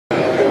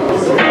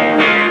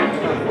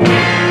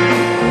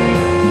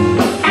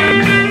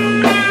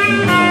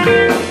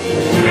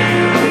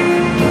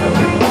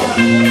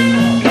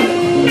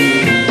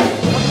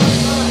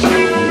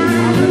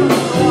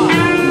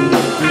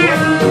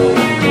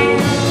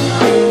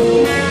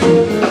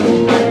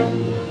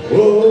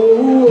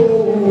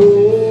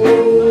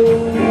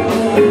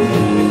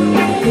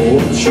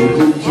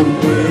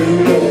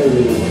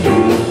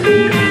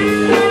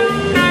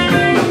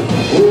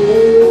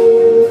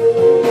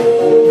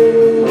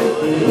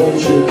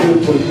what you do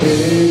for me,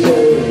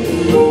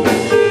 baby.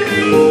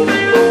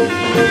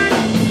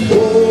 Oh,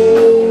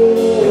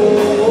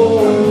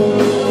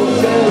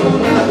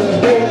 another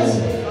hit,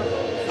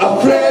 a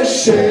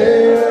fresh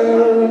air.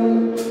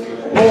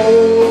 Oh,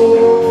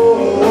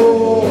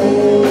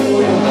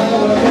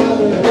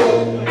 another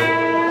hit.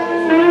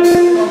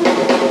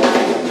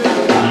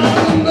 I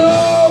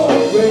know,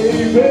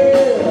 baby,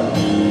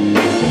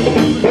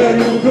 when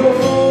you go.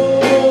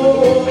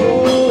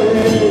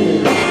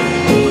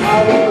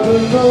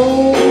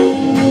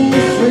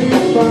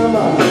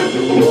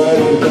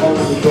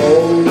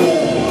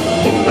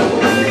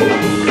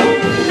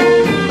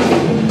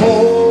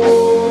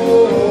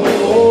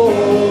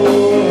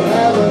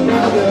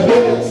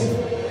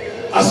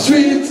 A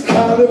sweet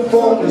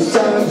California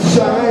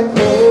sunshine,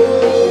 oh,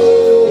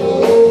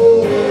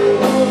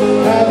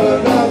 have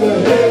another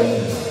hit.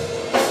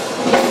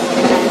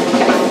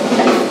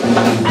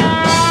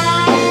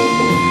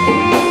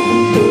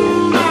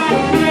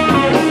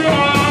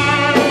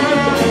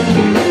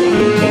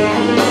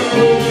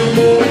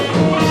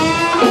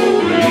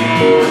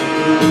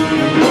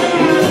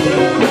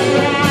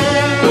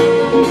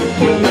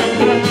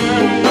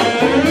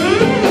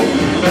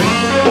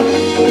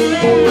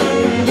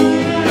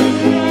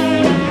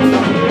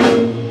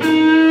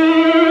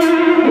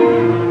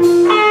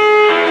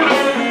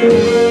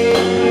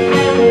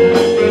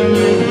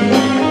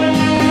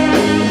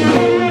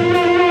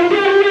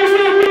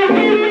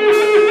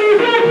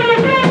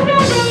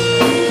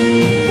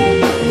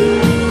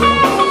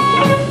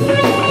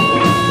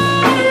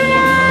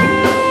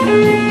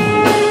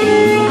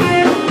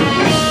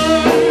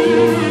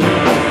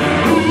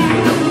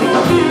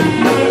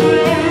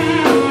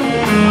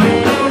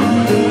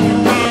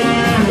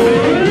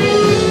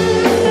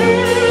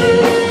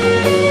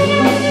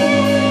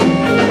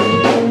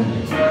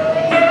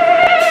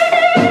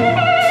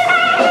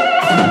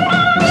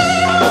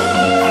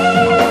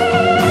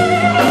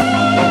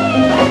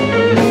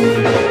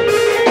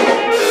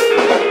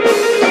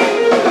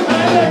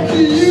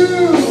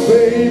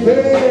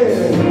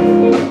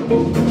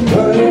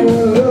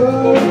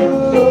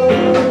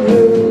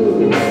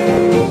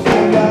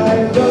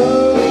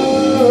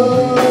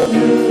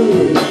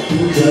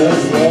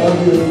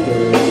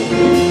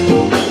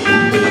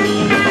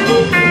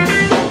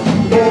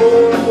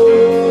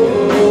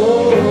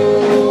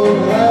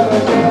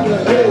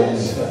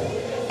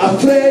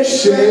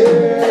 Fresh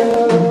air.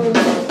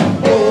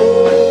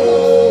 Oh,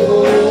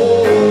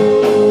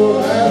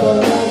 have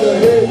another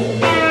hit.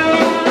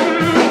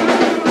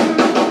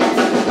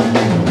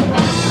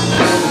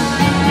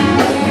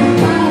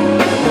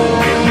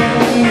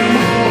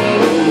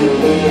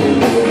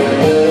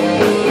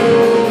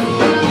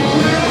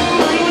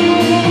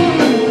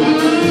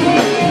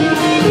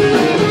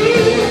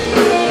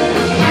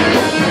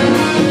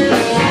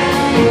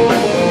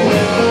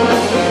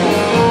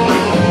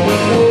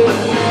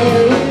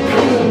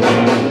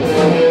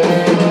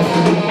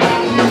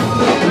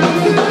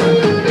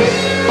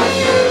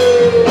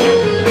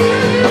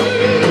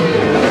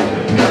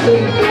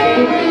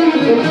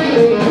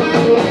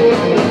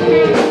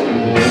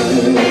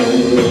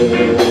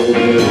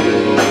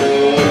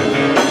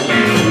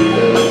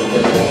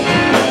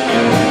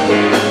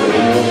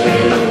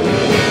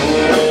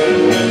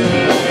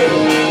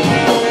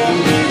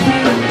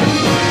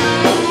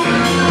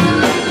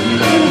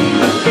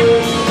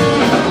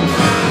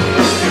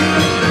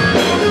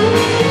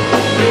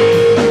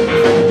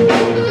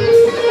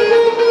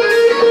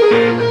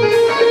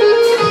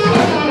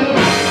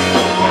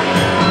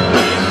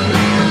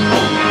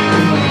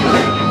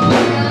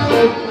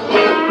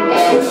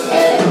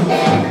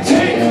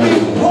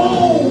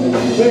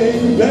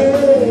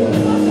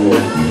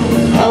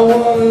 I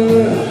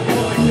wanna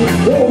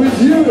go with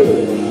you.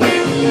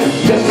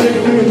 Just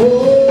take me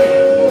home.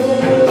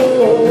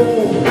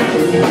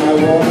 I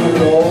wanna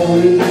go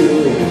with you.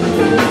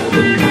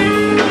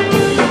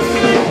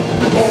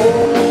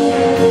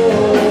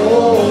 Oh,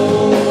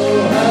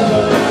 have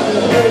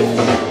another hit.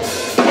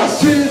 A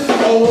sweet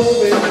old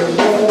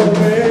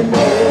morning.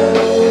 Oh,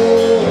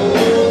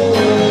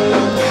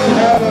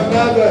 have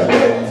another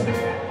hit.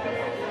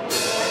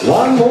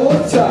 One more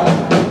time.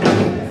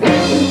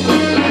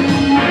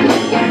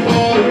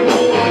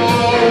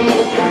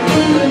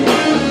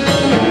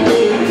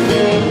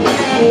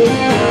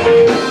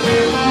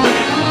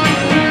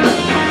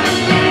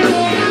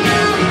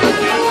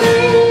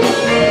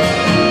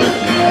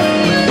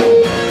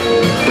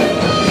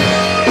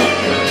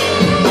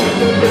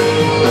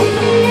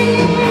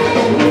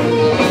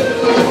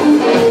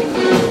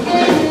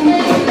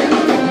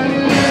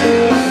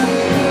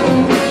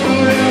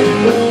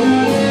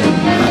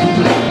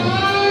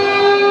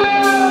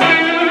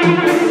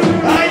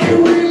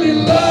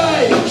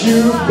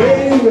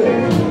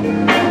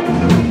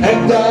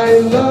 And I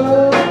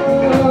love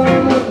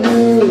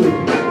you,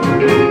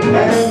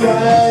 and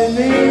I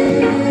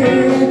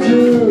need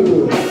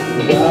you.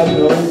 God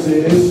knows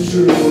it's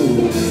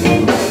true.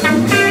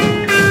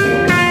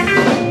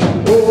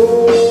 Oh,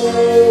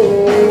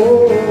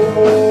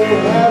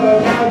 have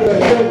another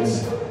hit,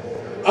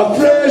 a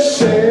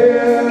fresh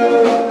air.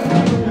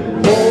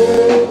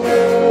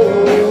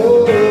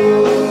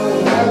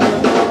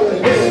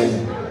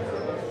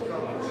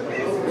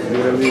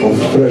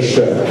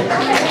 pressure.